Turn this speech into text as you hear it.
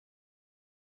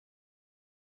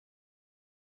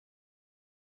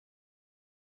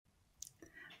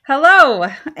Hello,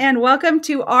 and welcome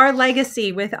to Our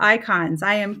Legacy with Icons.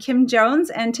 I am Kim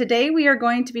Jones, and today we are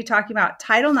going to be talking about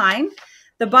Title IX,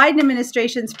 the Biden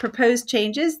administration's proposed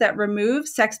changes that remove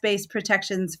sex-based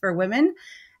protections for women,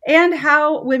 and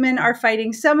how women are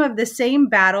fighting some of the same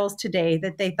battles today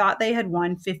that they thought they had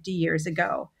won 50 years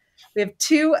ago. We have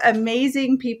two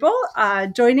amazing people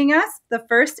joining us. The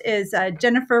first is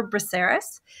Jennifer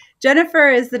Braceras. Jennifer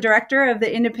is the director of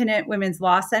the Independent Women's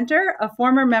Law Center, a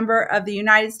former member of the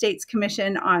United States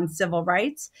Commission on Civil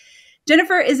Rights.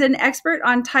 Jennifer is an expert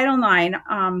on Title IX.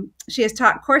 She has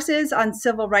taught courses on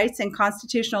civil rights and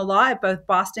constitutional law at both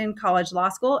Boston College Law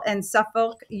School and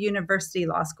Suffolk University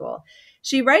Law School.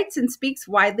 She writes and speaks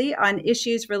widely on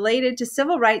issues related to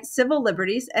civil rights, civil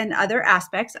liberties, and other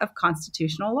aspects of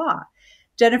constitutional law.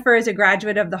 Jennifer is a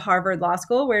graduate of the Harvard Law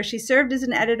School, where she served as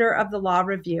an editor of the Law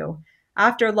Review.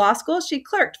 After law school, she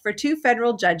clerked for two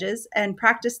federal judges and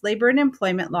practiced labor and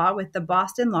employment law with the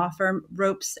Boston law firm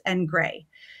Ropes and Gray.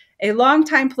 A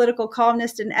longtime political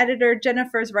columnist and editor,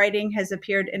 Jennifer's writing has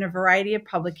appeared in a variety of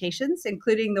publications,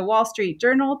 including the Wall Street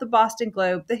Journal, the Boston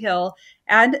Globe, The Hill,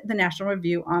 and the National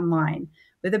Review Online.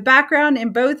 With a background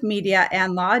in both media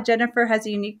and law, Jennifer has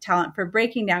a unique talent for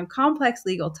breaking down complex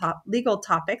legal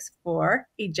topics for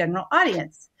a general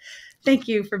audience. Thank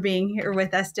you for being here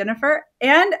with us, Jennifer.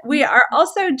 And we are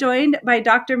also joined by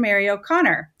Dr. Mary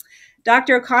O'Connor.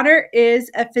 Dr. O'Connor is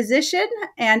a physician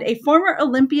and a former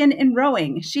Olympian in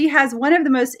rowing. She has one of the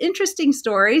most interesting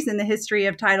stories in the history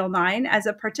of Title IX as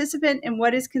a participant in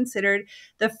what is considered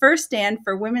the first stand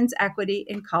for women's equity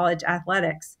in college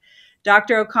athletics.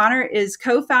 Dr. O'Connor is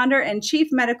co-founder and chief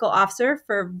medical officer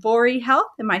for Vori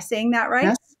Health. Am I saying that right?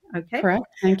 Yes, okay. Correct.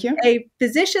 Thank you. A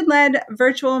physician-led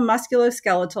virtual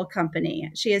musculoskeletal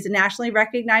company. She is a nationally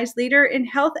recognized leader in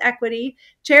health equity,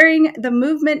 chairing the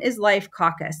Movement is Life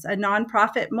Caucus, a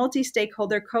nonprofit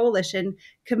multi-stakeholder coalition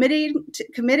committed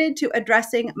to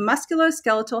addressing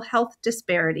musculoskeletal health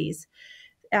disparities.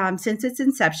 Since its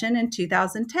inception in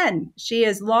 2010. She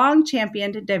has long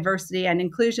championed diversity and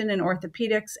inclusion in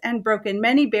orthopedics and broken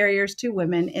many barriers to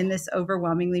women in this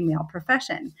overwhelmingly male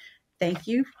profession. Thank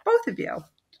you, both of you.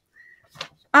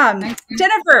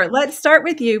 Jennifer, let's start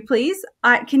with you, please.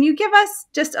 Can you give us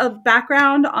just a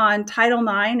background on Title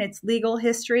IX, its legal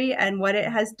history, and what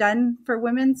it has done for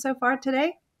women so far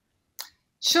today?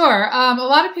 Sure. A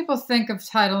lot of people think of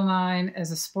Title IX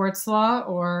as a sports law,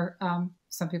 or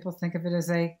some people think of it as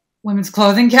a women's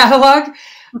clothing catalog.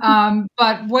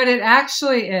 But what it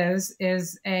actually is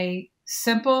a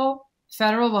simple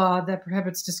federal law that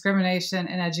prohibits discrimination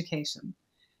in education.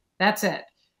 That's it.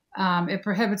 It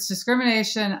prohibits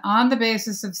discrimination on the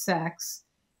basis of sex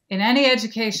in any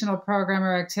educational program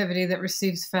or activity that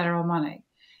receives federal money.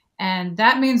 And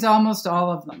that means almost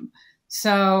all of them.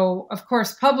 So, of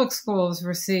course, public schools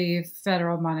receive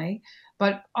federal money,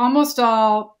 but almost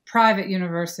all private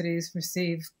universities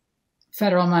receive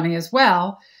federal money as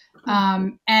well.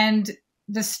 And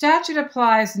the statute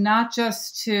applies not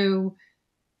just to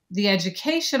the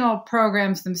educational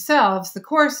programs themselves, the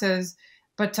courses,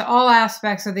 but to all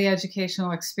aspects of the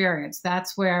educational experience.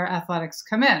 That's where athletics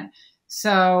come in.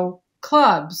 So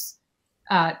clubs,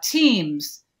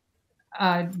 teams,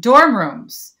 dorm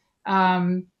rooms,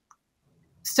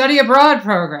 study abroad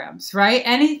programs, right?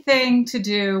 Anything to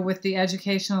do with the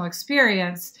educational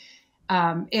experience.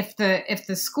 If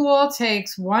the school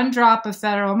takes one drop of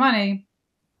federal money,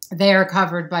 they are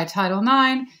covered by Title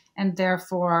IX, and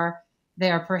therefore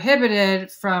they are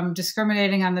prohibited from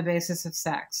discriminating on the basis of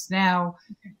sex. Now,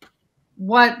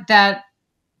 what that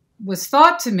was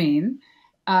thought to mean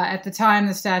at the time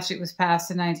the statute was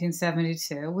passed in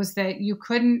 1972 was that you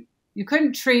couldn't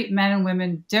treat men and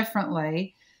women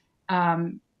differently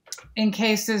in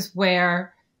cases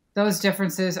where those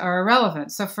differences are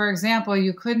irrelevant. So, for example,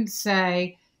 you couldn't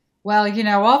say, well, you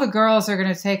know, all the girls are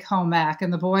going to take home ec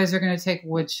and the boys are going to take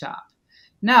wood shop.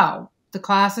 No, the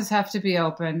classes have to be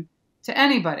open to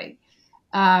anybody.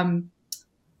 And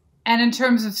in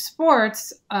terms of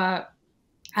sports,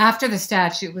 after the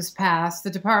statute was passed, the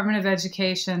Department of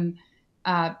Education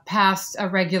passed a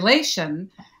regulation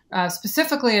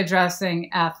specifically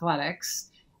addressing athletics.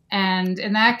 And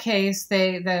in that case,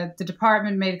 the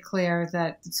department made it clear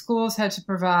that the schools had to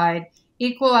provide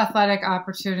equal athletic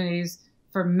opportunities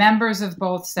for members of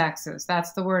both sexes.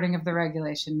 That's the wording of the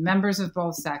regulation, members of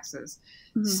both sexes.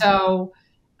 Mm-hmm. So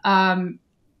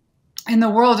in the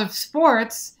world of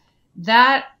sports,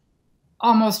 that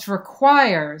almost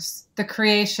requires the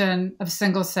creation of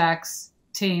single-sex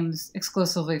teams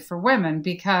exclusively for women,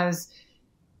 because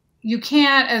you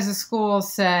can't, as a school,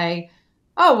 say,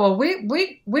 Oh, well,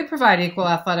 we provide equal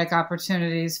athletic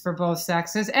opportunities for both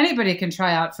sexes. Anybody can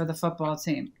try out for the football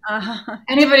team. Okay.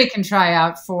 Anybody can try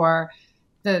out for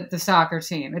the soccer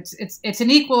team. It's an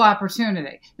equal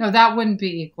opportunity. No, that wouldn't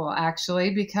be equal,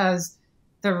 actually, because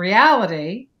the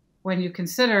reality, when you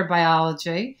consider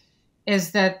biology,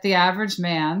 is that the average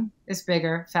man is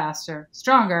bigger, faster,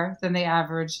 stronger than the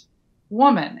average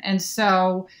woman. And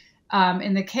so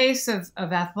in the case of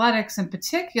athletics in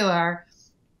particular,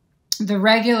 the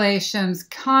regulations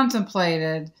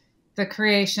contemplated the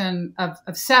creation of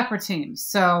separate teams.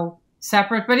 So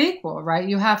separate but equal, right?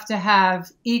 You have to have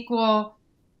equal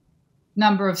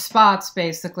number of spots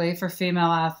basically for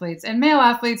female athletes and male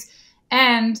athletes.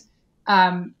 And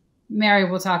Mary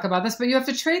will talk about this, but you have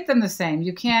to treat them the same.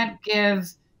 You can't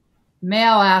give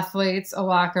male athletes a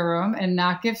locker room and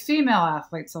not give female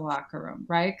athletes a locker room,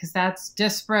 right? Because that's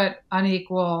disparate,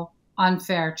 unequal,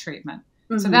 unfair treatment.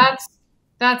 Mm-hmm. So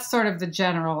that's sort of the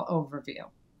general overview.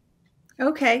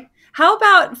 Okay. How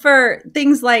about for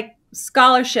things like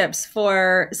scholarships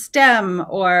for STEM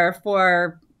or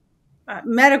for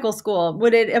medical school?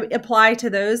 Would it apply to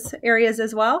those areas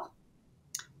as well?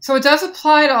 So it does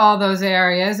apply to all those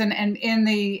areas. And in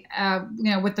the,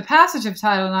 with the passage of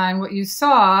Title IX, what you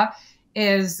saw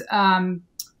is,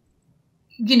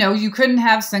 you couldn't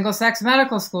have single-sex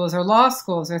medical schools or law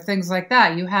schools or things like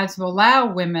that. You had to allow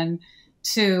women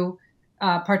to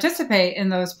participate in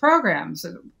those programs.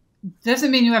 It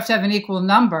doesn't mean you have to have an equal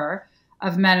number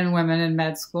of men and women in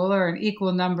med school or an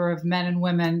equal number of men and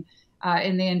women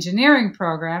in the engineering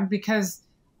program, because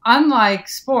unlike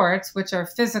sports, which are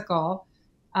physical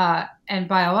and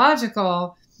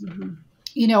biological, mm-hmm.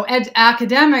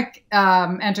 Academic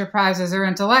enterprises are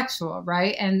intellectual,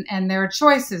 right? And there are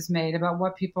choices made about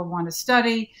what people want to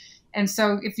study. And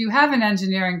so if you have an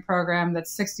engineering program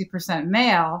that's 60%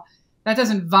 male, that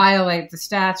doesn't violate the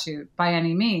statute by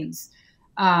any means.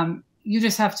 You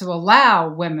just have to allow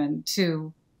women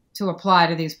to apply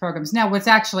to these programs. Now, what's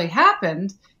actually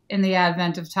happened in the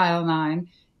advent of Title IX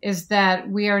is that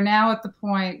we are now at the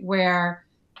point where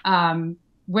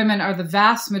women are the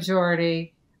vast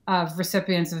majority of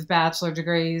recipients of bachelor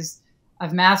degrees,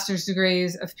 of master's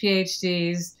degrees, of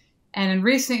PhDs. And in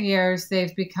recent years,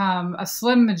 they've become a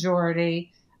slim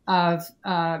majority of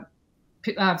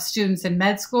students in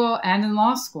med school and in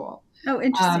law school. Oh,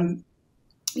 interesting.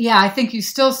 I think you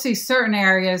still see certain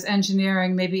areas,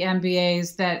 engineering, maybe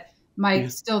MBAs, that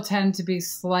might still tend to be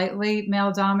slightly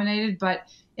male dominated, but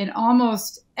in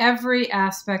almost every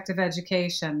aspect of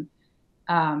education,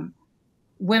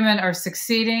 women are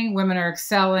succeeding, women are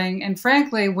excelling, and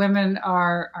frankly, women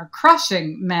are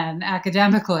crushing men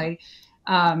academically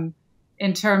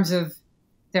in terms of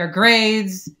their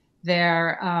grades,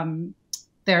 their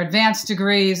advanced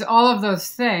degrees, all of those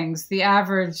things. The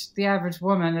average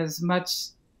woman is much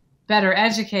better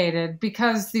educated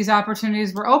because these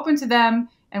opportunities were open to them,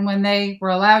 and when they were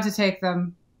allowed to take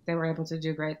them, they were able to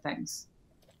do great things.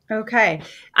 Okay.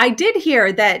 I did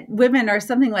hear that women are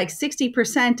something like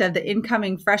 60% of the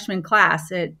incoming freshman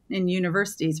class in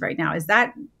universities right now.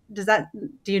 Do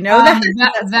you know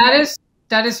that?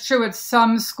 That is true at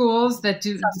some schools that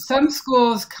do. Some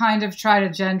schools kind of try to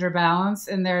gender balance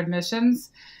in their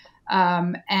admissions.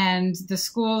 And the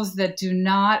schools that do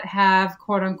not have,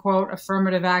 quote unquote,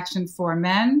 affirmative action for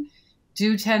men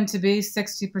do tend to be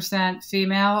 60%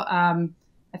 female.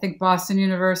 I think Boston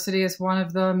University is one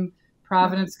of them.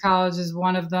 Providence College is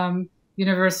one of them.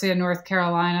 University of North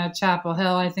Carolina, Chapel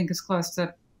Hill, I think, is close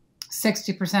to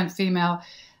 60% female.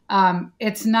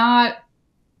 It's not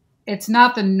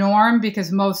the norm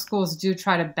because most schools do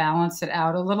try to balance it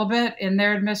out a little bit in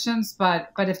their admissions.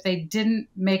 But if they didn't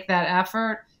make that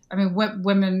effort, I mean,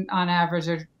 women on average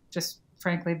are just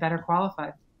frankly better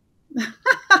qualified.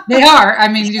 They are. I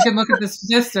mean, you can look at the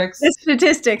statistics. The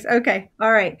statistics. Okay.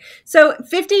 All right. So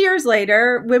 50 years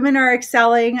later, women are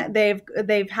excelling.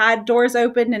 They've had doors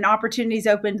opened and opportunities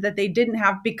opened that they didn't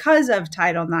have because of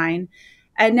Title IX.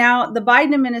 And now the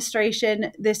Biden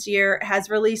administration this year has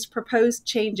released proposed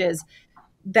changes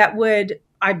that would,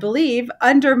 I believe,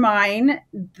 undermine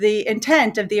the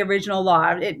intent of the original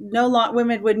law.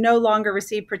 Women would no longer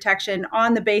receive protection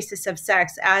on the basis of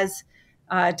sex as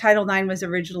Title IX was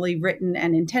originally written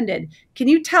and intended. Can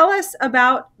you tell us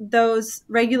about those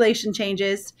regulation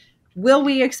changes? Will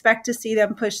we expect to see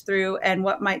them pushed through, and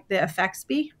what might the effects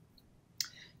be?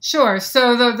 Sure.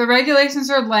 So the regulations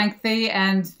are lengthy,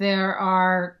 and there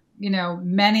are,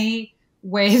 many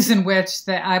ways in which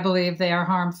I believe they are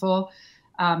harmful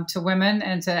to women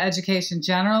and to education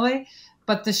generally.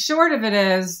 But the short of it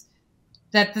is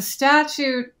that the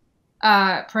statute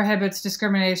prohibits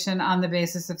discrimination on the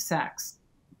basis of sex.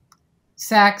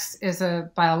 Sex is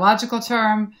a biological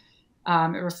term.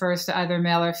 It refers to either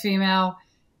male or female,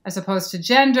 as opposed to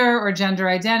gender or gender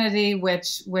identity,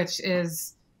 which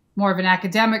is more of an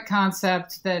academic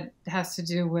concept that has to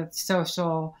do with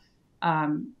social,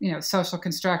 social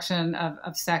construction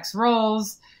of sex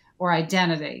roles or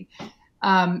identity.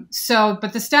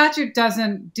 But the statute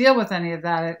doesn't deal with any of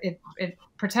that. It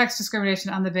protects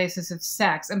discrimination on the basis of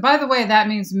sex. And by the way, that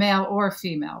means male or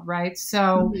female, right?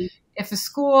 So if a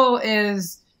school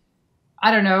is,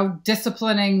 I don't know,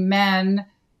 disciplining men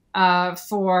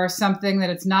for something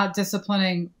that it's not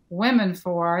disciplining women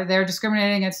for, they're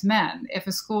discriminating against men. If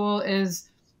a school is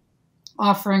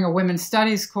offering a women's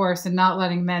studies course and not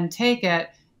letting men take it,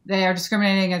 they are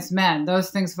discriminating against men. Those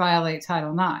things violate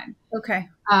Title IX. Okay.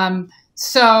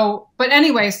 But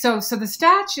anyway, so the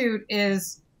statute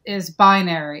is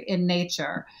binary in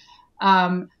nature.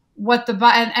 And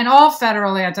all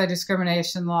federal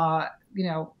anti-discrimination law,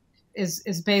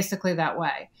 is basically that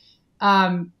way.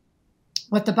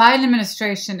 What the Biden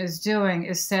administration is doing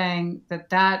is saying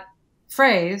that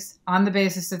phrase, on the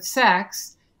basis of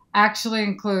sex, actually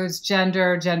includes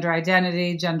gender, gender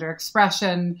identity, gender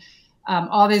expression,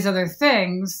 all these other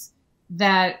things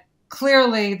that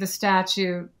clearly the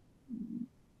statute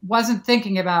wasn't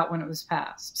thinking about when it was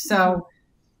passed. So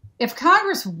if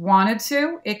Congress wanted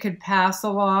to, it could pass a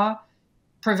law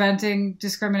preventing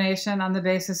discrimination on the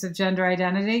basis of gender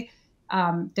identity.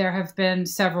 There have been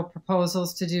several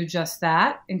proposals to do just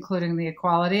that, including the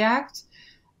Equality Act.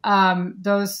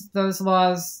 Those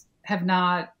laws have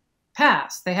not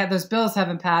passed. Those bills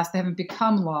haven't passed. They haven't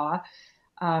become law.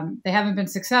 They haven't been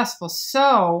successful.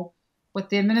 So what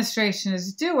the administration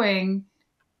is doing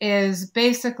is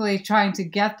basically trying to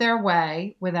get their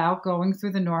way without going through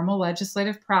the normal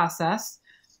legislative process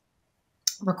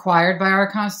required by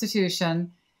our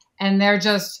Constitution. And they're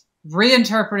just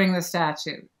reinterpreting the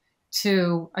statute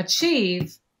to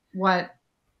achieve what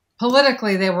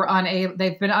politically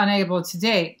they've been unable to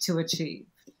date to achieve.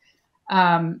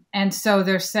 And so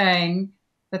they're saying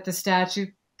that the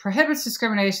statute prohibits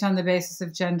discrimination on the basis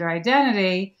of gender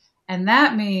identity, and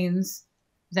that means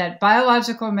that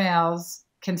biological males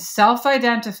can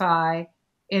self-identify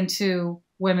into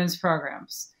women's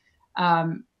programs.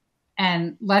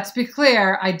 And let's be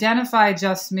clear, identify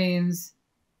just means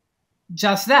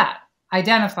just that,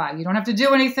 identify. You don't have to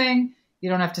do anything. You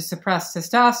don't have to suppress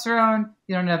testosterone.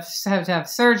 You don't have to have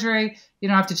surgery. You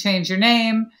don't have to change your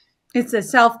name. It's a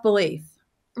self-belief.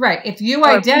 Right. If you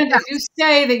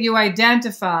say that you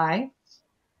identify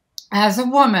as a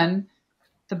woman,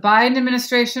 the Biden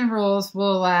administration rules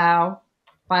will allow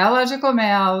biological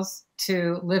males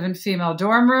to live in female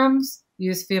dorm rooms,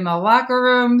 use female locker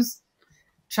rooms,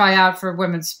 try out for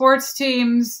women's sports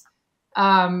teams,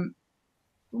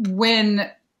 win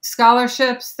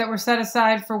scholarships that were set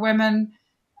aside for women,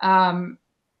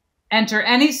 enter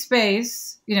any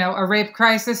space, a rape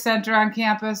crisis center on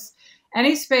campus,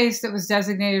 any space that was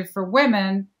designated for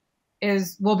women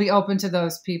will be open to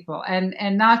those people.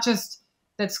 And not just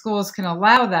that schools can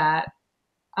allow that,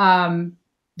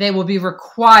 they will be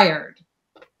required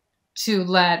to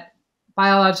let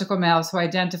biological males who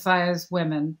identify as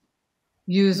women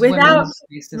use women's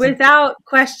spaces. Without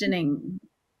questioning.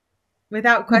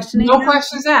 No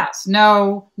questions asked.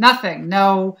 No, nothing.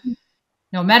 No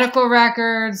medical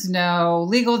records, no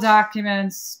legal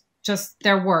documents, just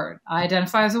their word. I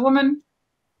identify as a woman.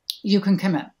 You can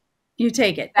come in. You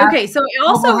take it. Okay. So I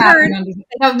also heard.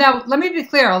 Now, let me be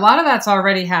clear. A lot of that's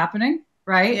already happening,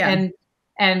 right? Yeah.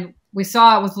 And we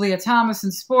saw it with Leah Thomas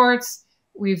in sports.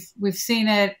 We've seen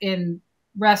it in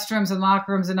restrooms and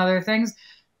locker rooms and other things.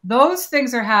 Those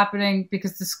things are happening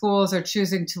because the schools are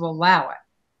choosing to allow it.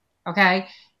 Okay.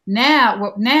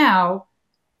 Now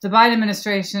the Biden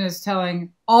administration is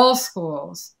telling all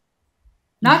schools,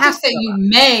 not just that you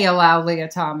may allow Leah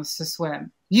Thomas to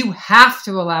swim, you have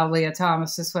to allow Leah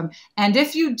Thomas to swim. And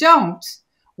if you don't,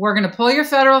 we're going to pull your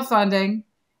federal funding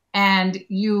and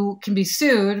you can be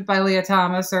sued by Leah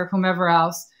Thomas or whomever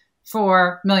else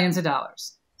for millions of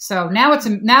dollars. So now it's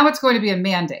going to be a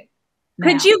mandate.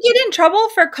 Could you get in trouble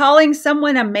for calling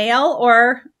someone a male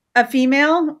or a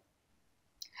female?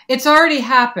 It's already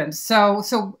happened. So,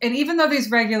 and even though these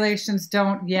regulations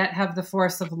don't yet have the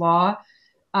force of law,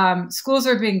 schools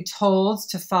are being told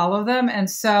to follow them. And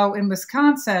so in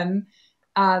Wisconsin,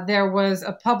 there was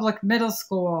a public middle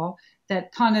school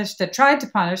that tried to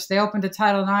punish. They opened a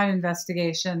Title IX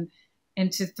investigation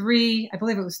into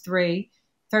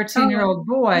 13-year-old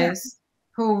boys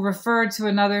who referred to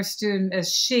another student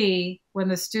as she when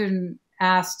the student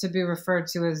asked to be referred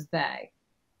to as they.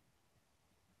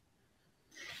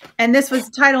 And this was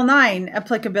Title IX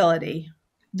applicability.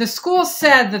 The school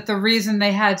said that the reason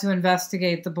they had to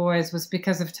investigate the boys was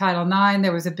because of Title IX.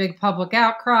 There was a big public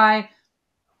outcry.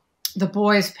 The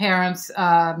boys' parents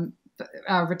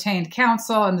retained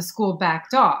counsel, and the school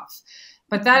backed off.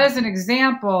 But that is an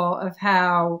example of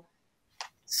how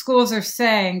schools are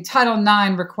saying Title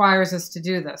IX requires us to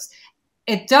do this.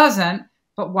 It doesn't,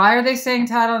 but why are they saying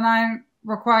Title IX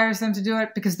requires them to do it?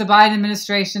 Because the Biden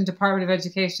administration, Department of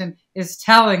Education, is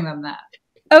telling them that.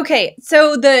 Okay,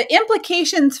 so the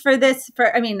implications for this,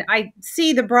 I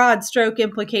see the broad stroke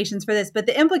implications for this, but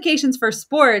the implications for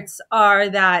sports are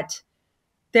that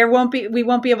we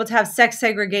won't be able to have sex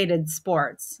segregated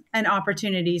sports and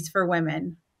opportunities for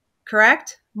women,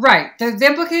 correct? Right. The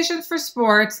implications for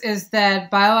sports is that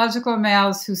biological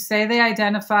males who say they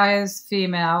identify as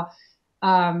female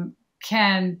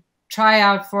can try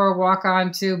out for, walk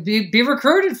on to, be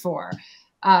recruited for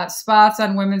spots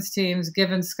on women's teams,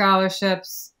 given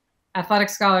scholarships, athletic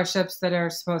scholarships that are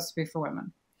supposed to be for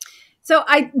women. So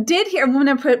I did hear, I'm going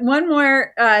to put one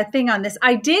more thing on this.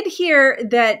 I did hear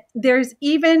that there's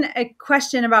even a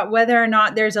question about whether or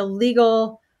not there's a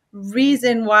legal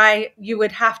reason why you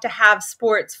would have to have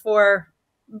sports for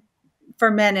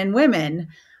men and women.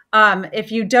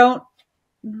 If you don't,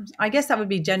 I guess that would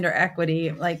be gender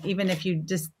equity, like even if you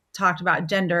just talked about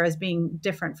gender as being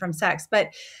different from sex. But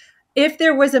if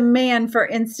there was a man, for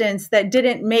instance, that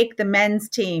didn't make the men's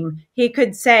team, he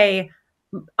could say,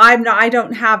 I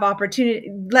don't have opportunity.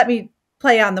 Let me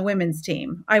play on the women's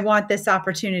team. I want this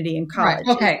opportunity in college.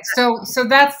 Right. Okay. So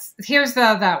here's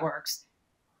how that works.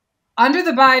 Under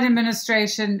the Biden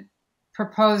administration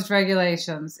proposed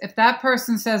regulations, if that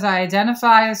person says, I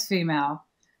identify as female,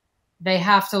 they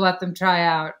have to let them try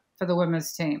out for the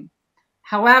women's team.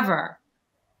 However,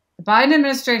 the Biden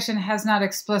administration has not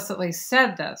explicitly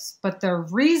said this, but the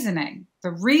reason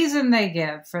they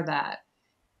give for that,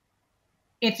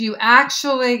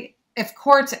 if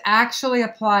courts actually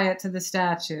apply it to the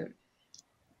statute,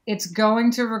 it's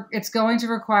going to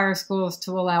require schools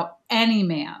to allow any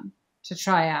man to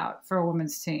try out for a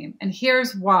women's team. And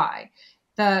here's why.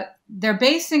 They're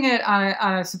basing it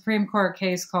on a Supreme Court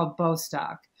case called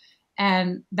Bostock.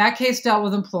 And that case dealt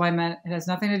with employment. It has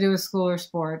nothing to do with school or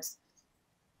sports.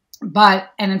 And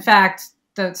in fact,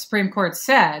 the Supreme Court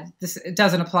said it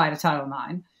doesn't apply to Title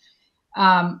IX.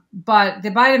 But the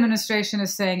Biden administration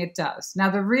is saying it does. Now,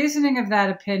 the reasoning of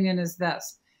that opinion is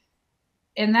this.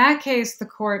 In that case, the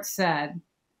court said,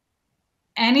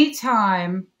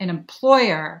 anytime an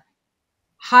employer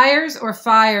hires or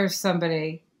fires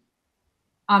somebody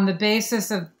on the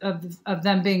basis of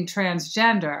them being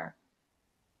transgender,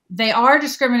 they are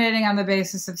discriminating on the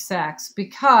basis of sex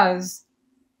because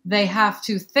they have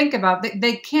to think about,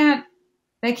 they can't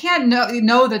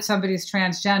know that somebody's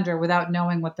transgender without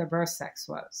knowing what their birth sex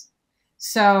was.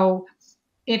 So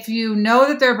if you know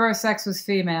that their birth sex was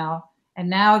female and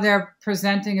now they're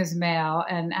presenting as male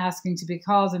and asking to be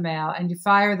called a male, and you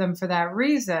fire them for that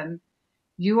reason,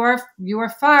 you are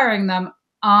firing them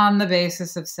on the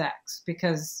basis of sex,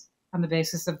 because on the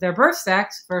basis of their birth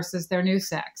sex versus their new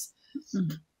sex.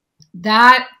 Mm-hmm.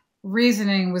 That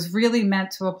reasoning was really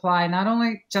meant to apply not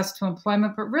only just to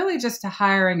employment, but really just to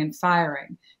hiring and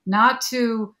firing, not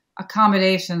to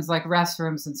accommodations like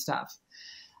restrooms and stuff.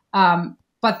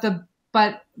 But the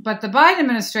Biden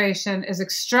administration is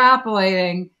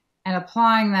extrapolating and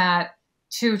applying that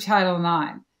to Title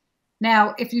IX.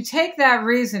 Now, if you take that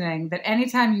reasoning that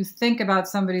anytime you think about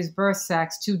somebody's birth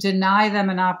sex to deny them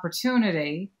an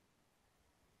opportunity,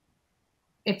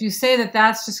 if you say that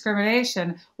that's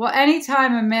discrimination, well,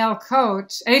 anytime any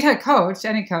coach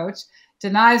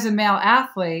denies a male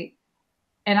athlete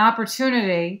an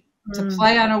opportunity to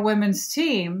play on a women's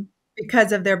team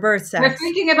because of their birth sex, they're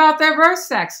thinking about their birth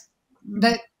sex.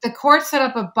 The court set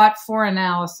up a but-for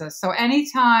analysis. So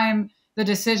anytime the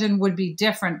decision would be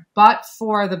different but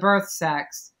for the birth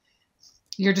sex,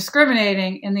 you're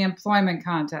discriminating in the employment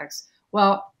context.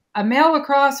 Well, a male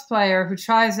lacrosse player who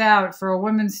tries out for a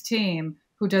women's team,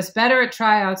 who does better at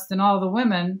tryouts than all the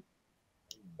women,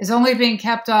 is only being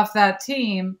kept off that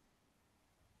team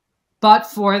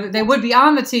they would be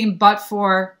on the team but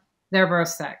for their birth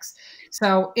sex.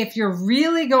 So if you're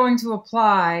really going to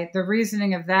apply the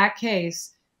reasoning of that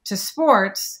case to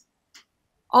sports,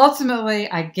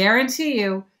 ultimately, I guarantee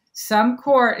you, some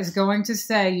court is going to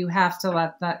say you have to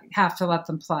let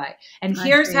them play. And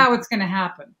here's how it's going to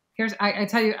happen.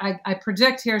 I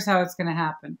predict here's how it's going to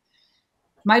happen.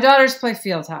 My daughters play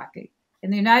field hockey.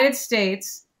 In the United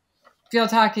States,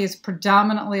 field hockey is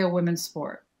predominantly a women's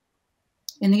sport.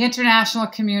 In the international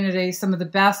community, some of the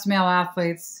best male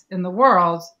athletes in the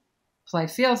world play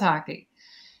field hockey.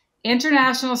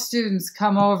 International students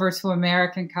come over to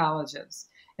American colleges,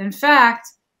 In fact,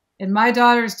 in my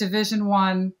daughter's Division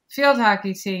I field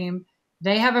hockey team,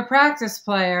 they have a practice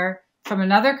player from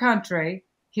another country.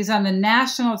 He's on the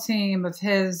national team of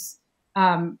his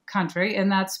country in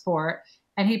that sport,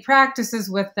 and he practices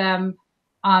with them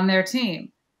on their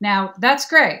team. Now, that's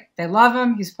great. They love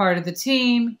him. He's part of the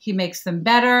team. He makes them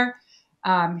better.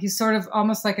 He's sort of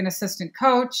almost like an assistant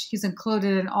coach. He's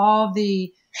included in all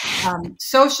the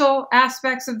social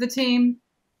aspects of the team.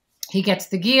 He gets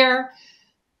the gear,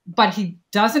 but he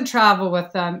doesn't travel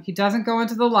with them. He doesn't go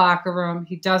into the locker room.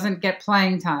 He doesn't get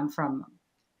playing time from them.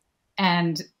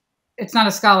 And it's not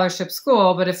a scholarship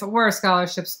school, but if it were a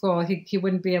scholarship school, he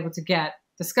wouldn't be able to get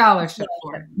the scholarship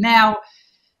for it. Now,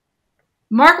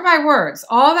 mark my words,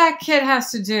 all that kid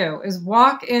has to do is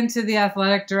walk into the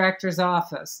athletic director's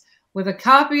office with a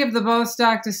copy of the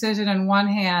Bostock decision in one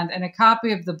hand and a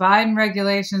copy of the Biden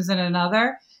regulations in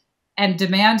another and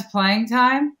demand playing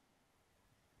time.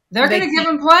 They're going to give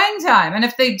him playing time. And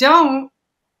if they don't,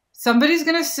 somebody's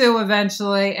going to sue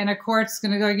eventually, and a court's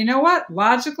going to go, you know what?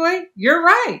 Logically, you're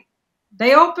right.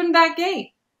 They opened that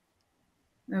gate.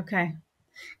 Okay.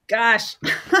 Gosh.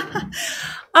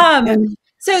 And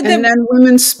then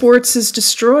women's sports is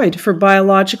destroyed for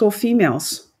biological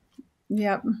females.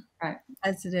 Yep. Right.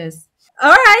 As it is. All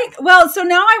right. Well, so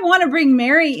now I want to bring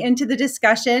Mary into the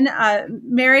discussion.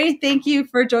 Mary, thank you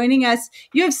for joining us.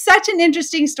 You have such an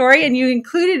interesting story, and you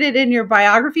included it in your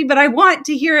biography, but I want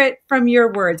to hear it from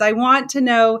your words. I want to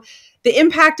know the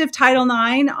impact of Title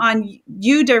IX on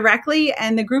you directly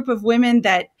and the group of women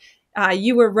that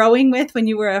you were rowing with when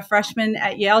you were a freshman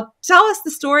at Yale. Tell us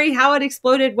the story, how it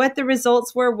exploded, what the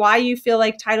results were, why you feel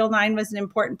like Title IX was an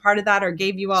important part of that, or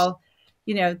gave you all,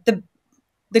 you know,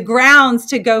 the grounds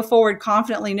to go forward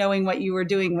confidently knowing what you were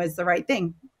doing was the right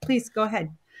thing. Please go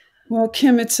ahead. Well,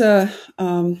 Kim, it's a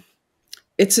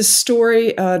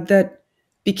story that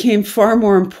became far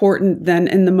more important than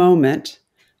in the moment.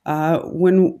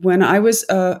 When I was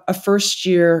a first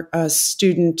year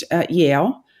student at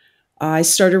Yale, I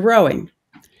started rowing.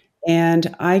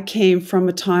 And I came from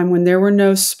a time when there were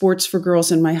no sports for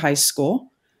girls in my high school.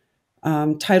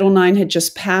 Title IX had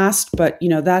just passed, but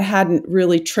that hadn't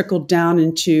really trickled down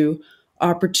into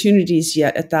opportunities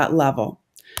yet at that level.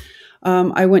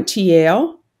 I went to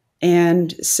Yale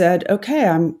and said, "Okay,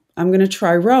 I'm going to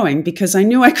try rowing," because I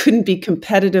knew I couldn't be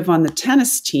competitive on the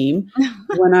tennis team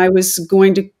when I was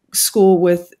going to school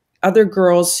with other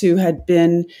girls who had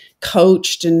been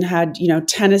coached and had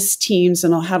tennis teams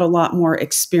and had a lot more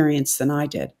experience than I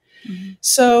did. Mm-hmm.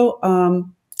 So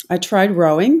I tried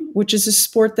rowing, which is a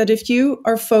sport that if you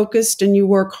are focused and you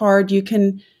work hard, you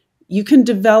can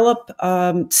develop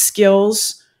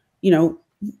skills,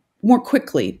 more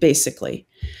quickly, basically.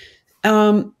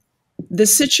 The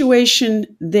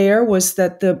situation there was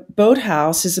that the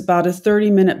boathouse is about a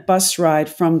 30-minute bus ride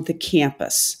from the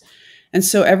campus. And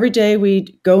so every day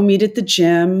we'd go meet at the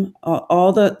gym,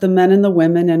 all the men and the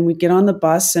women, and we'd get on the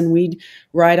bus and we'd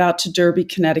ride out to Derby,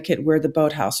 Connecticut, where the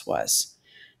boathouse was.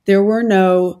 There were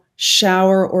no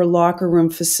shower or locker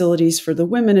room facilities for the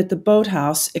women at the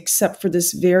boathouse, except for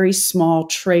this very small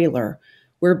trailer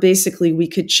where basically we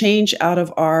could change out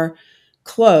of our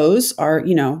clothes, our,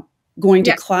 going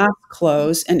to class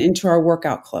clothes, and into our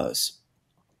workout clothes.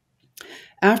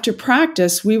 After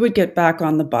practice, we would get back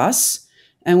on the bus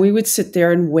and we would sit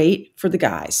there and wait for the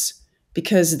guys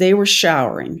because they were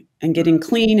showering and getting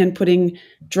clean and putting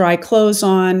dry clothes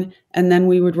on. And then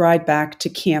we would ride back to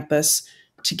campus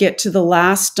to get to the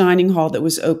last dining hall that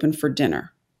was open for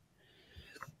dinner.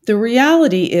 The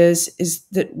reality is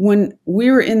that when we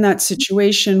were in that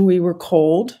situation, we were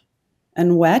cold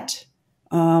and wet.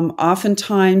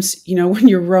 Oftentimes, when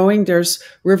you're rowing, there's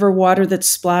river water that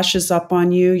splashes up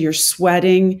on you, you're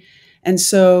sweating. And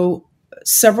so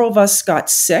several of us got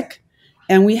sick,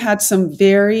 and we had some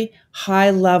very high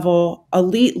level,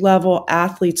 elite level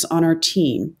athletes on our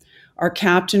team. Our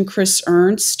captain, Chris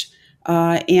Ernst,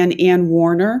 and Ann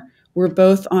Warner were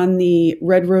both on the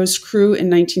Red Rose crew in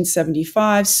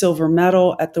 1975, silver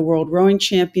medal at the World Rowing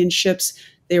Championships.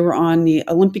 They were on the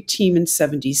Olympic team in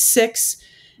 76.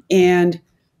 And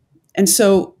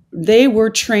so they were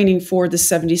training for the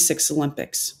 76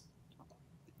 Olympics.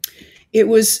 It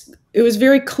was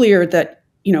very clear that,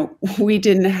 we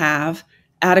didn't have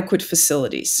adequate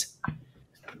facilities.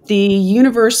 The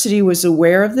university was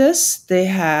aware of this. They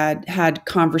had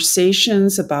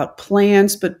conversations about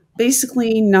plans, but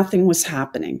basically nothing was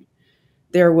happening.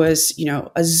 There was,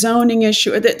 a zoning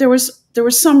issue. There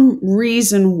was some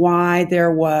reason why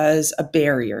there was a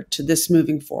barrier to this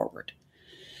moving forward.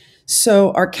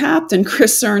 So our captain,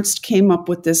 Chris Ernst, came up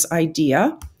with this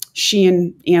idea she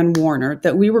and Ann Warner,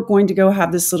 that we were going to go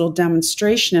have this little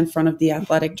demonstration in front of the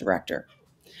athletic director.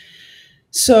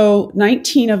 So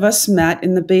 19 of us met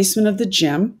in the basement of the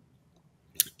gym,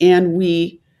 and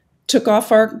we took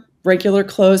off our regular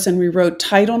clothes and we wrote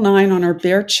Title IX on our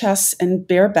bare chests and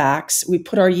bare backs. We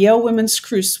put our Yale Women's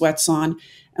Crew sweats on,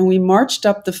 and we marched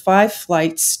up the 5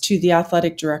 flights to the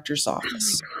athletic director's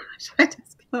office. Oh my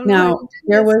gosh. Now,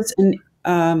 there was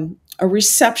a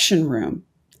reception room.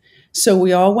 So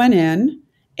we all went in,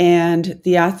 and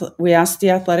we asked the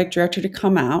athletic director to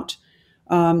come out.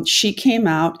 She came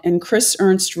out, and Chris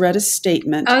Ernst read a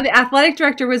statement. Oh, the athletic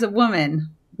director was a woman.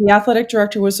 The athletic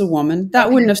director was a woman.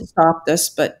 That wouldn't have stopped us,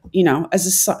 but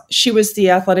she was the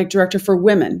athletic director for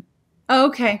women. Oh,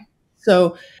 okay.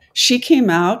 So she came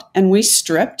out, and we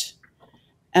stripped.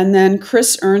 And then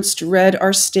Chris Ernst read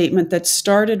our statement that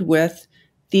started with,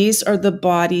 "These are the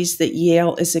bodies that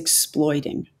Yale is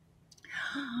exploiting."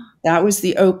 That was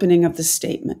the opening of the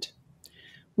statement.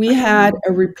 We had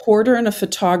a reporter and a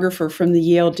photographer from the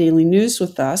Yale Daily News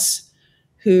with us,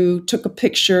 who took a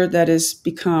picture that has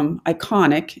become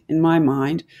iconic in my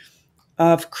mind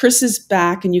of Chris's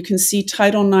back, and you can see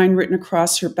Title IX written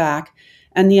across her back,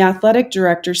 and the athletic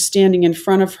director standing in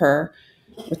front of her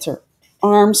with her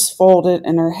arms folded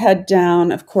and her head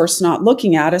down, of course not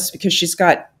looking at us because she's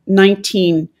got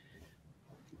 19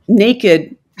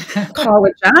 naked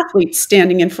college athletes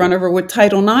standing in front of her with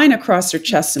Title IX across their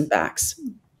chests and backs.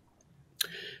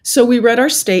 So we read our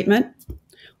statement.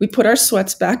 We put our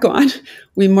sweats back on.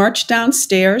 We marched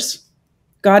downstairs,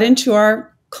 got into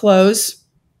our clothes,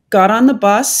 got on the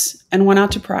bus, and went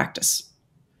out to practice,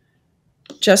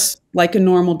 just like a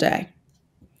normal day.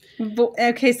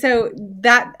 Okay, so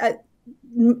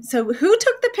so who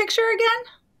took the picture again?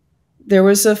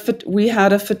 We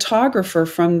had a photographer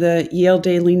from the Yale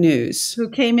Daily News Who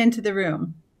came into the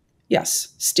room?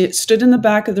 Yes, stood in the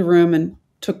back of the room and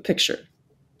took pictures.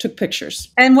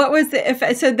 And what was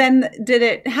so then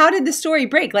how did the story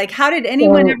break? Like, how did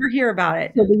anyone ever hear about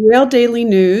it? So the Yale Daily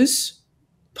News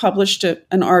published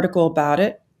an article about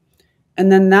it.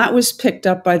 And then that was picked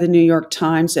up by the New York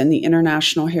Times and the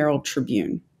International Herald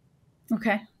Tribune.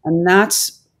 Okay. And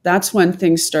that's when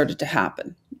things started to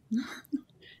happen.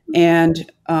 And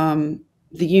the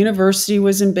university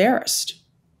was embarrassed.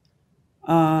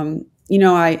 I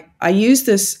use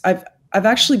this, I've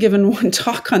actually given one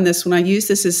talk on this when I use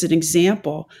this as an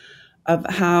example of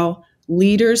how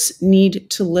leaders need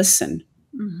to listen,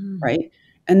 right?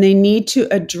 And they need to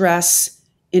address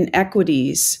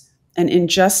inequities and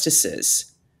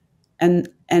injustices and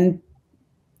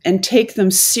take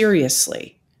them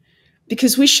seriously,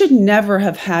 because we should never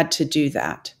have had to do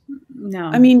that. No.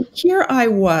 I mean, here I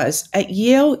was at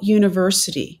Yale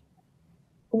University.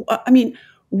 I mean,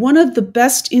 one of the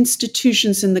best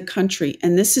institutions in the country,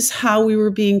 and this is how we were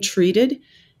being treated.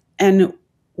 And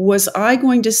was I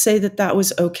going to say that that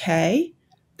was okay,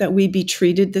 that we be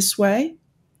treated this way?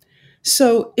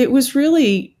 So it was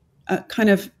really kind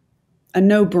of a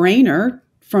no-brainer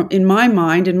in my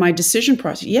mind, in my decision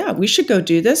process. Yeah, we should go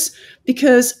do this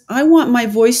because I want my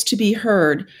voice to be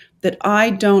heard that I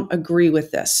don't agree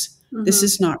with this. This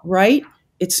is not right.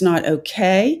 It's not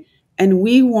okay. And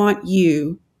we want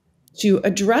you to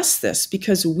address this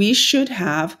because we should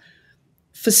have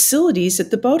facilities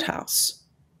at the boathouse.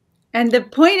 And the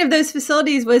point of those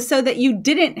facilities was so that you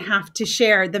didn't have to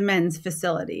share the men's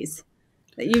facilities,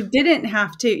 that you didn't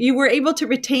have to, you were able to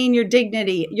retain your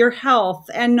dignity, your health,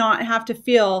 and not have to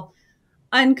feel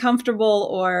uncomfortable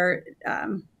or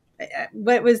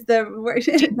what was the word?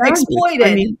 Exploited.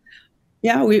 I mean,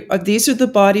 yeah, these are the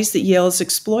bodies that Yale is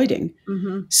exploiting.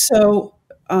 So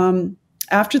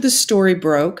after the story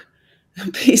broke,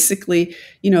 basically,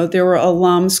 there were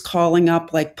alums calling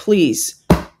up like, please,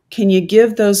 can you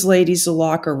give those ladies a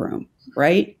locker room,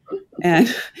 right?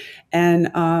 And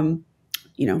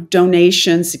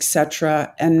donations,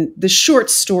 etc. And the short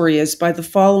story is, by the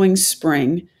following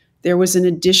spring, there was an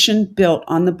addition built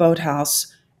on the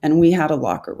boathouse, and we had a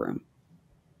locker room.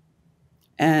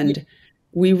 And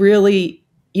we really,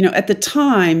 at the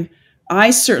time,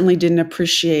 I certainly didn't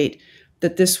appreciate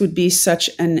that this would be such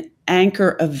an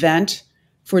anchor event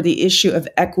for the issue of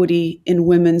equity in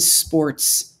women's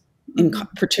sports,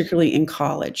 particularly in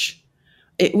college.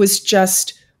 It was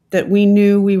just that we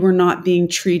knew we were not being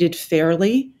treated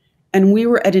fairly, and we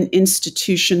were at an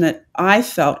institution that I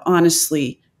felt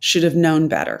honestly should have known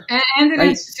better. And an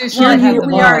institution that had the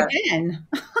bar. Again.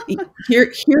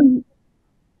 Here,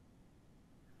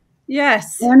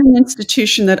 yes. And an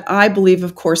institution that I believe,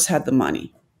 of course, had the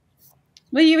money.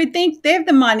 Well, you would think they have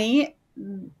the money.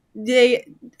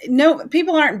 no,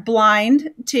 people aren't blind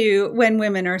to when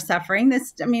women are suffering.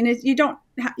 This, I mean,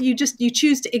 you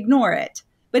choose to ignore it.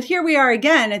 But here we are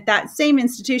again at that same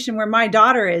institution where my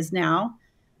daughter is now,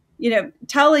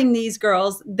 telling these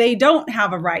girls they don't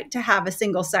have a right to have a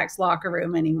single sex locker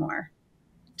room anymore,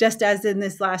 just as in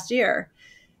this last year.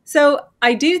 So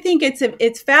I do think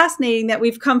it's fascinating that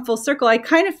we've come full circle. I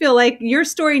kind of feel like your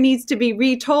story needs to be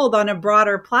retold on a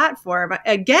broader platform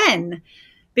again,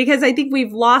 because I think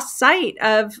we've lost sight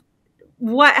of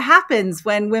what happens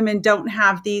when women don't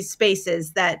have these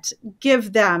spaces that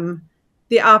give them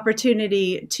the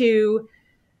opportunity to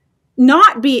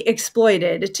not be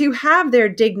exploited, to have their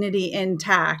dignity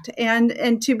intact,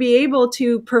 and to be able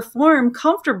to perform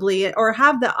comfortably, or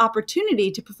have the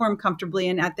opportunity to perform comfortably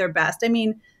and at their best. I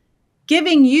mean,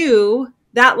 giving you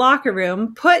that locker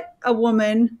room put a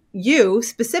woman, you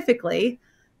specifically,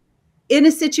 in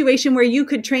a situation where you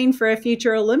could train for a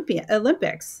future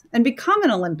Olympics and become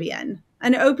an Olympian,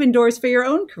 and open doors for your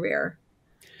own career.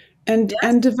 And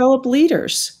develop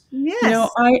leaders. Yes.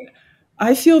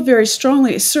 I feel very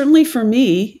strongly, certainly for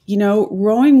me,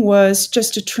 rowing was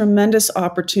just a tremendous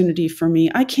opportunity for me.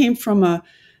 I came from a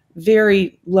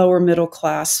very lower middle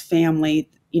class family.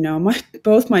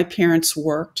 Both my parents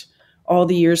worked all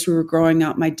the years we were growing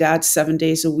up. My dad 7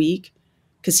 days a week,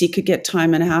 because he could get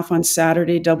time and a half on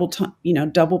Saturday, double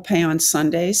pay on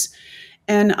Sundays.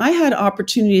 And I had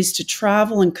opportunities to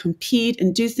travel and compete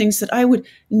and do things that I would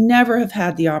never have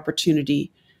had the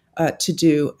opportunity to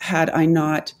do had I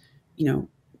not,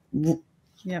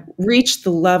 reached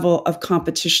the level of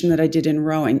competition that I did in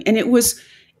rowing. And it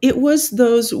was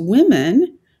those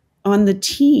women on the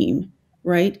team,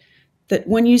 right, that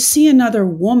when you see another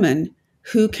woman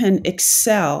who can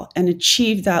excel and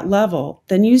achieve that level,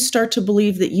 then you start to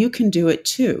believe that you can do it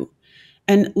too.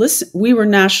 And listen, we were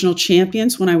national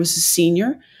champions when I was a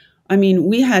senior. I mean,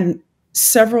 we had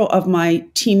several of my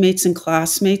teammates and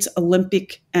classmates,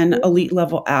 Olympic and elite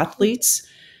level athletes.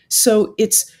 So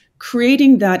it's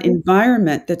creating that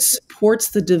environment that supports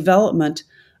the development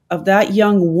of that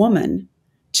young woman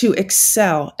to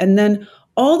excel. And then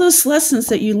all those lessons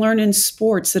that you learn in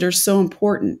sports that are so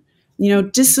important,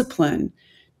 discipline,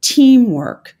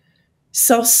 teamwork,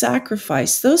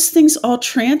 self-sacrifice, those things all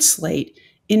translate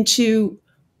into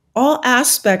all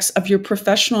aspects of your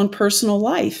professional and personal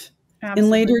life. Absolutely. In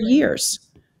later years.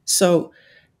 So,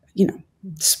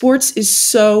 sports is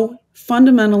so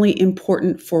fundamentally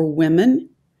important for women,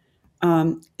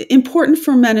 important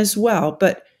for men as well.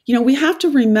 But, we have to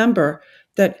remember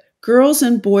that girls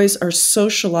and boys are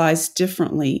socialized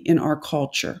differently in our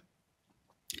culture.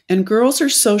 And girls are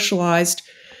socialized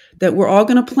that we're all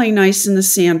going to play nice in the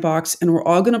sandbox, and we're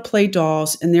all going to play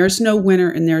dolls, and there's no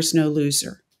winner and there's no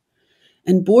loser.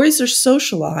 And boys are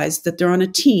socialized that they're on a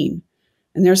team,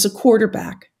 and there's a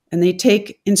quarterback, and they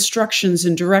take instructions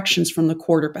and directions from the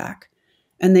quarterback,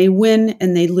 and they win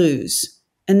and they lose,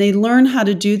 and they learn how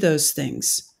to do those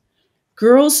things.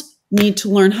 Girls need to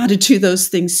learn how to do those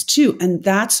things too, and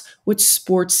that's what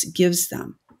sports gives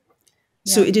them.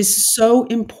 Yeah. So it is so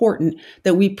important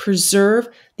that we preserve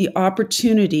the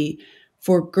opportunity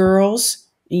for girls,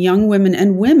 young women,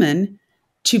 and women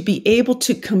to be able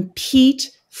to compete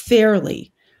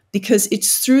fairly, because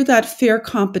it's through that fair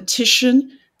competition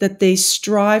that they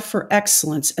strive for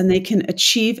excellence and they can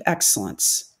achieve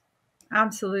excellence.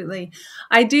 Absolutely.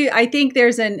 I do. I think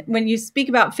when you speak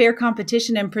about fair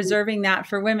competition and preserving that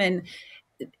for women,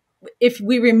 if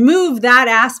we remove that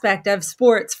aspect of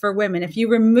sports for women, if you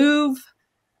remove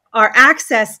our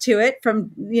access to it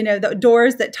from, the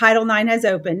doors that Title IX has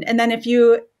opened, and then if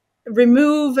you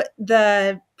remove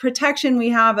the protection we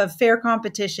have of fair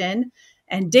competition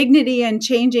and dignity and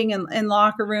changing in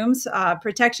locker rooms,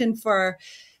 protection for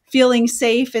feeling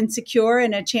safe and secure,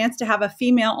 and a chance to have a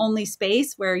female-only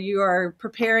space where you are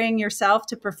preparing yourself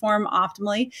to perform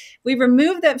optimally. We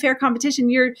remove that fair competition.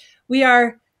 We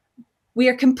are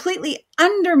completely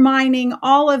undermining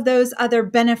all of those other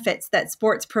benefits that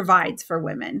sports provides for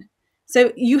women.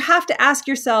 So you have to ask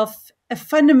yourself a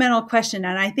fundamental question,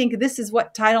 and I think this is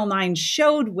what Title IX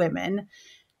showed women.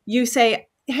 You say,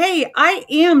 hey, I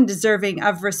am deserving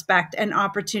of respect and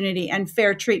opportunity and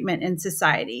fair treatment in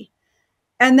society.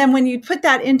 And then when you put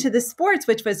that into the sports,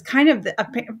 which was kind of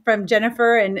from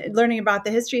Jennifer and learning about the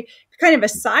history, kind of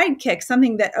a sidekick,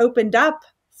 something that opened up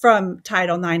from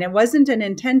Title IX. It wasn't an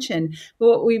intention. But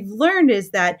what we've learned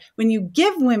is that when you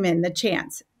give women the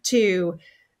chance to,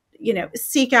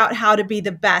 seek out how to be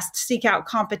the best, seek out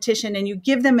competition, and you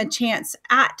give them a chance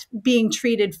at being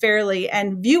treated fairly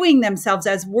and viewing themselves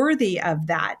as worthy of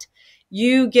that,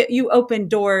 you open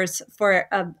doors for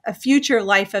a future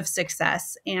life of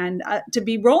success, and to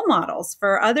be role models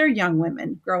for other young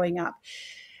women growing up.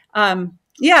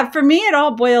 Yeah, for me, it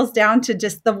all boils down to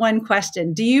just the one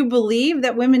question: do you believe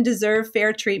that women deserve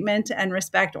fair treatment and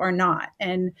respect or not?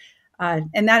 And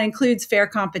that includes fair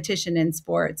competition in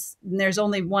sports. And there's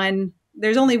only one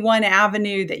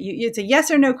avenue that it's a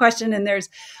yes or no question, and there's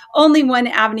only one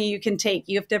avenue you can take.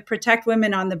 You have to protect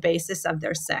women on the basis of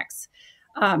their sex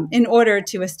in order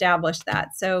to establish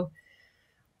that. So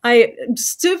I'm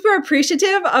super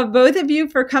appreciative of both of you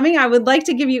for coming. I would like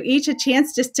to give you each a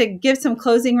chance just to give some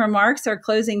closing remarks or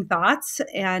closing thoughts.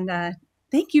 And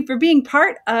thank you for being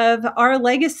part of Our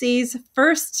Legacy's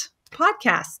first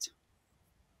podcast.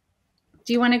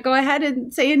 Do you want to go ahead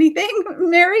and say anything,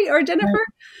 Mary or Jennifer?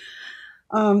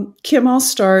 Kim, I'll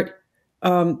start.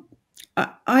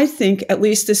 I think, at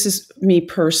least this is me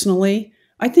personally,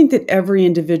 I think that every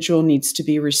individual needs to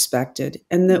be respected,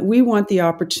 and that we want the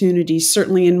opportunity,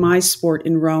 certainly in my sport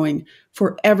in rowing,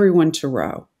 for everyone to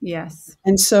row. Yes.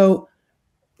 And so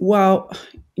while,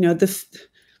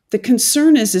 the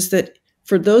concern is that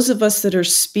for those of us that are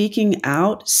speaking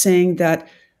out, saying that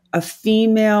a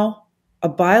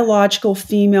biological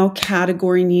female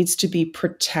category needs to be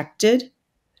protected,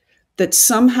 that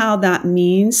somehow that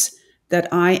means that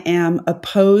I am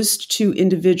opposed to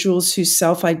individuals who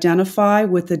self-identify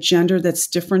with a gender that's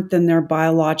different than their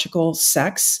biological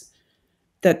sex,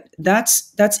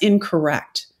 that's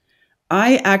incorrect.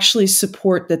 I actually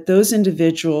support that those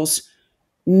individuals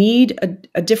need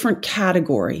a different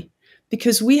category,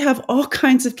 because we have all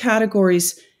kinds of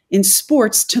categories in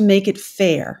sports to make it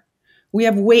fair. We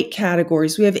have weight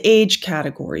categories, we have age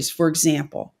categories, for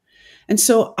example. And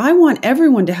so I want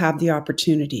everyone to have the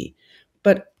opportunity,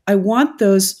 but I want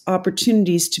those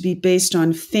opportunities to be based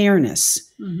on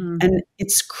fairness. Mm-hmm. And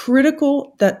it's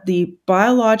critical that the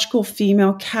biological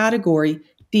female category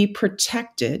be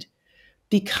protected,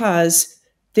 because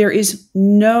there is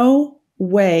no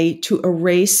way to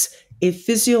erase a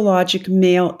physiologic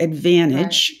male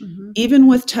advantage, right. Mm-hmm. even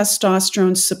with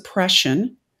testosterone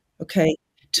suppression,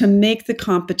 to make the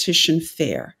competition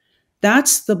fair.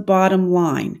 That's the bottom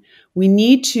line. We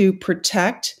need to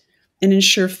protect and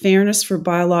ensure fairness for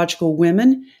biological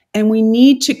women, and we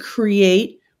need to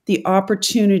create the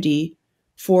opportunity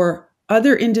for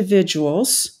other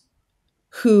individuals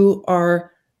who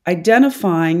are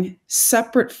identifying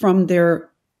separate from their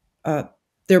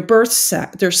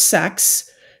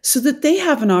sex, so that they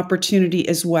have an opportunity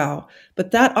as well. But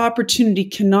that opportunity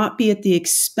cannot be at the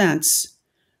expense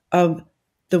of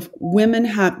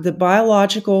the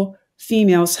biological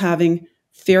females having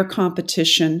fair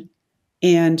competition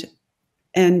and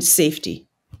safety.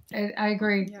 I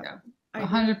agree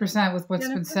 100% with what's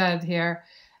been said here.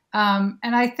 And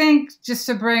I think, just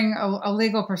to bring a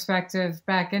legal perspective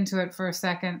back into it for a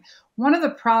second, one of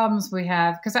the problems we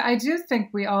have, because I do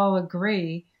think we all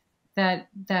agree that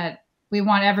we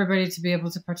want everybody to be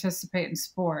able to participate in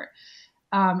sport.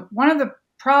 One of the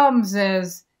problems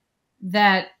is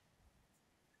that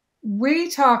we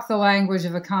talk the language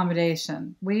of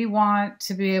accommodation. We want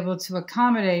to be able to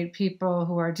accommodate people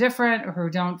who are different or who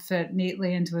don't fit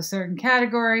neatly into a certain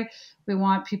category. We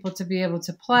want people to be able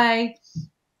to play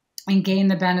and gain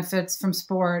the benefits from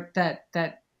sport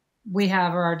that we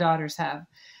have or our daughters have.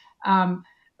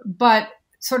 But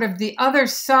sort of the other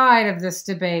side of this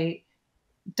debate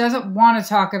doesn't want to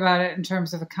talk about it in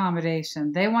terms of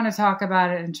accommodation. They want to talk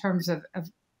about it in terms of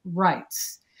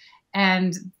rights.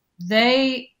 And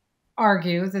they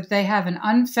argue that they have an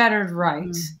unfettered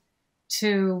right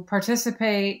to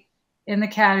participate in the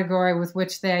category with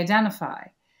which they identify.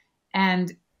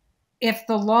 And if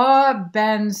the law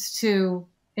bends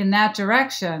in that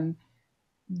direction,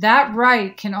 that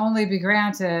right can only be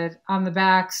granted on the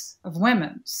backs of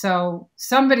women. So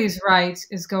somebody's right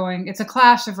it's a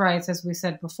clash of rights, as we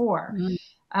said before.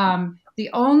 Mm-hmm. The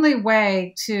only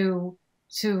way to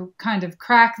kind of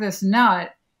crack this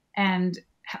nut and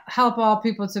help all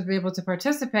people to be able to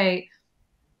participate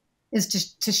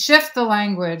is to shift the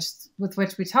language with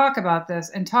which we talk about this,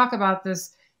 and talk about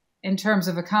this in terms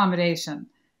of accommodation.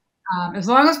 As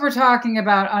long as we're talking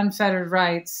about unfettered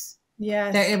rights,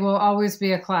 yes, it will always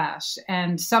be a clash,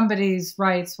 and somebody's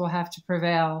rights will have to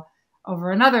prevail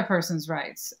over another person's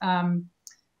rights.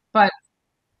 But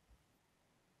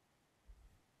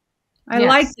I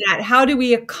like that. How do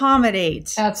we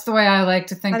accommodate? That's the way I like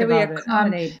to think about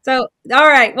it. So, all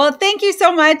right. Well, thank you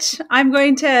so much. I'm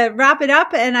going to wrap it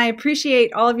up, and I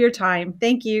appreciate all of your time.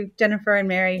 Thank you, Jennifer and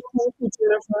Mary. Thank you,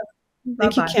 Jennifer.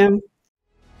 Thank you, Kim.